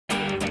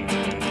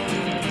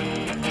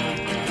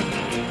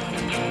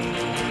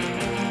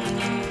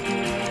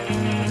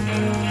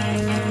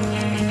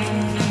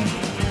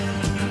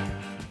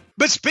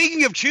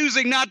speaking of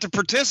choosing not to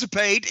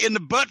participate in the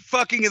butt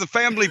fucking of the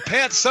family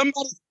pet,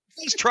 somebody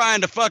is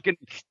trying to fucking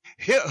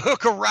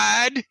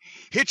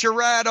hitch a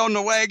ride on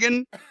the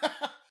wagon.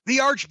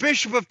 The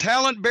Archbishop of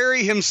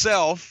Talentberry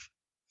himself,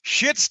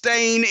 shit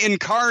stain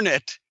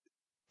incarnate,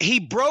 he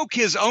broke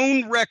his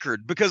own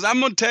record, because I'm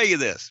going to tell you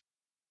this.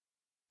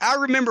 I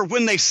remember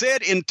when they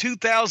said in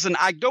 2000,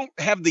 I don't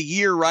have the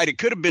year right. It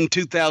could have been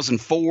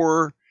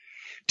 2004,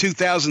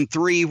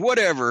 2003,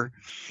 whatever.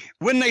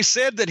 When they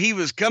said that he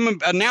was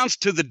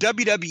announced to the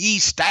WWE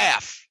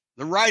staff,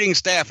 the writing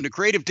staff and the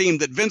creative team,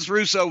 that Vince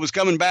Russo was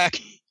coming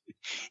back,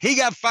 he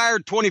got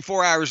fired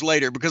 24 hours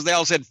later because they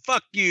all said,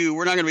 fuck you,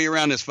 we're not going to be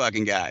around this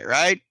fucking guy,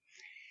 right?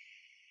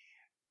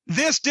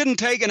 This didn't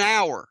take an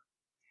hour.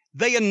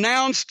 They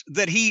announced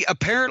that he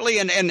apparently,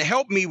 and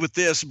help me with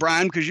this,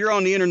 Brian, because you're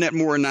on the internet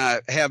more than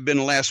I have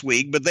been last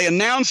week, but they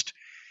announced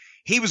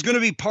he was going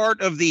to be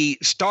part of the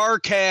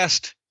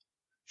StarCast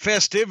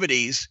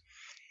festivities.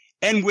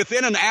 And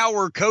within an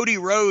hour, Cody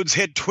Rhodes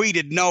had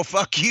tweeted, no,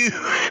 fuck you,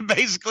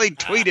 basically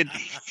tweeted,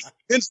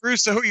 Vince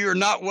Russo, you're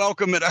not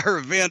welcome at our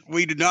event.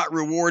 We do not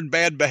reward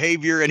bad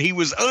behavior. And he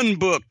was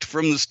unbooked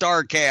from the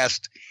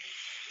StarCast.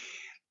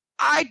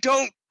 I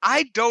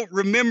don't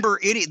remember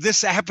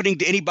this happening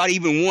to anybody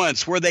even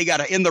once, where they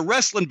got in the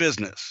wrestling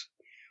business,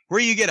 where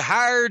you get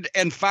hired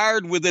and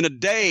fired within a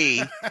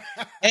day,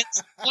 and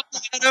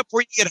up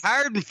where you get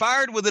hired and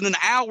fired within an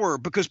hour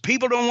because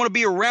people don't want to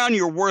be around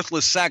your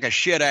worthless sack of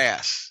shit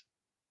ass.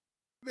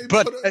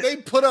 They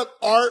put up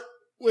art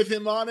with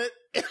him on it,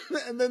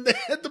 and then they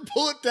had to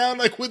pull it down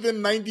like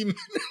within 90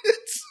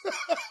 minutes.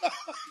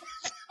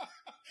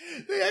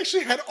 They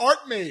actually had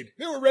art made.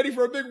 They were ready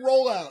for a big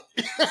rollout.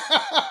 But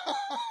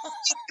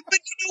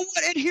you know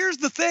what? And here's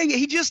the thing.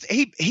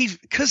 He's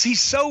because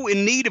he's so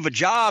in need of a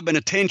job and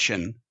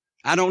attention.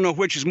 I don't know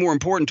which is more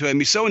important to him.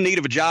 He's so in need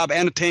of a job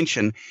and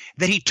attention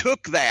that he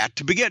took that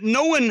to begin.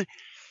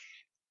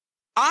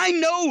 I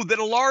know that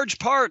a large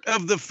part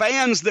of the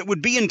fans that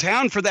would be in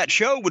town for that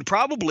show would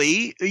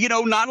probably,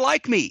 not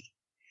like me,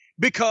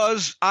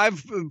 because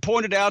I've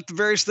pointed out the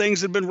various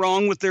things that have been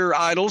wrong with their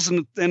idols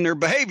and their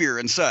behavior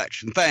and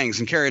such and things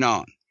and carrying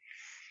on.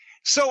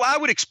 So I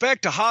would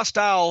expect a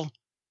hostile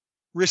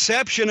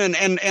reception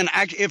and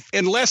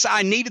unless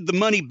I needed the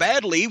money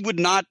badly, would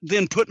not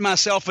then put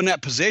myself in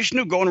that position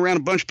of going around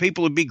a bunch of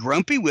people who'd be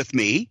grumpy with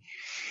me.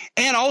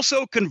 And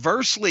also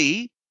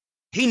conversely,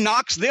 he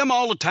knocks them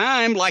all the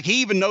time, like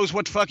he even knows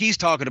what the fuck he's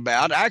talking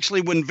about.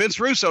 Actually, when Vince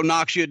Russo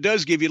knocks you, it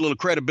does give you a little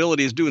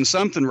credibility as doing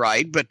something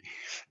right, but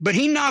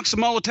he knocks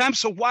them all the time.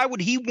 So why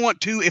would he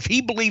want to, if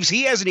he believes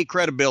he has any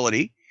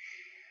credibility,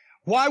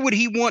 why would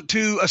he want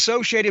to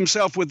associate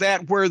himself with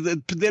that, where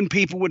then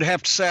people would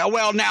have to say, oh,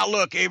 well, now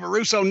look, if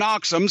Russo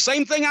knocks him,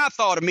 same thing I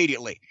thought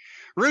immediately.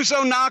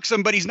 Russo knocks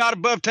him, but he's not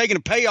above taking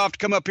a payoff to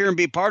come up here and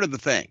be part of the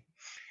thing.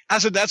 I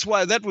said, that's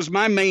why that was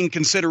my main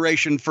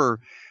consideration for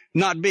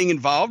not being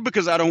involved,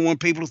 because I don't want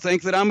people to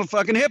think that I'm a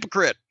fucking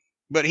hypocrite.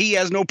 But he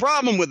has no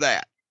problem with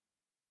that.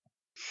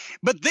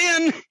 But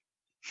then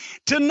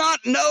to not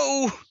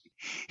know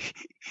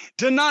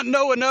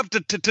enough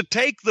to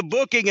take the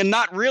booking and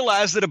not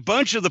realize that a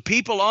bunch of the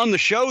people on the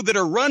show that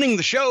are running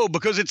the show,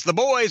 because it's the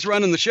boys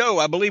running the show,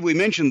 I believe we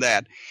mentioned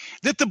that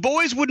the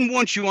boys wouldn't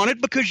want you on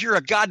it because you're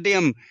a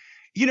goddamn,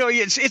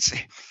 it's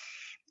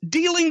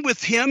dealing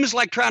with him is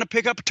like trying to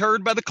pick up a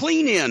turd by the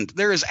clean end.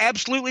 There is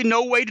absolutely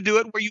no way to do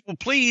it where you will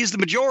please the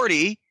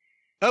majority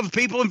of the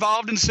people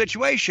involved in the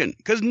situation,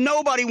 because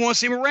nobody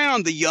wants him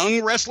around. The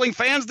young wrestling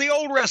fans, the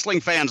old wrestling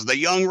fans, the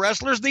young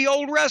wrestlers, the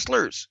old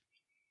wrestlers.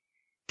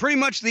 Pretty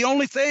much the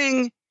only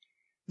thing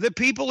that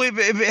people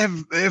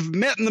have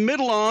met in the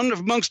middle on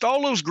amongst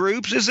all those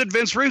groups is that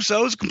Vince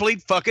Russo is a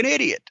complete fucking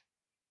idiot.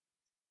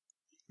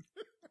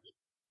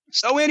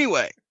 So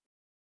anyway,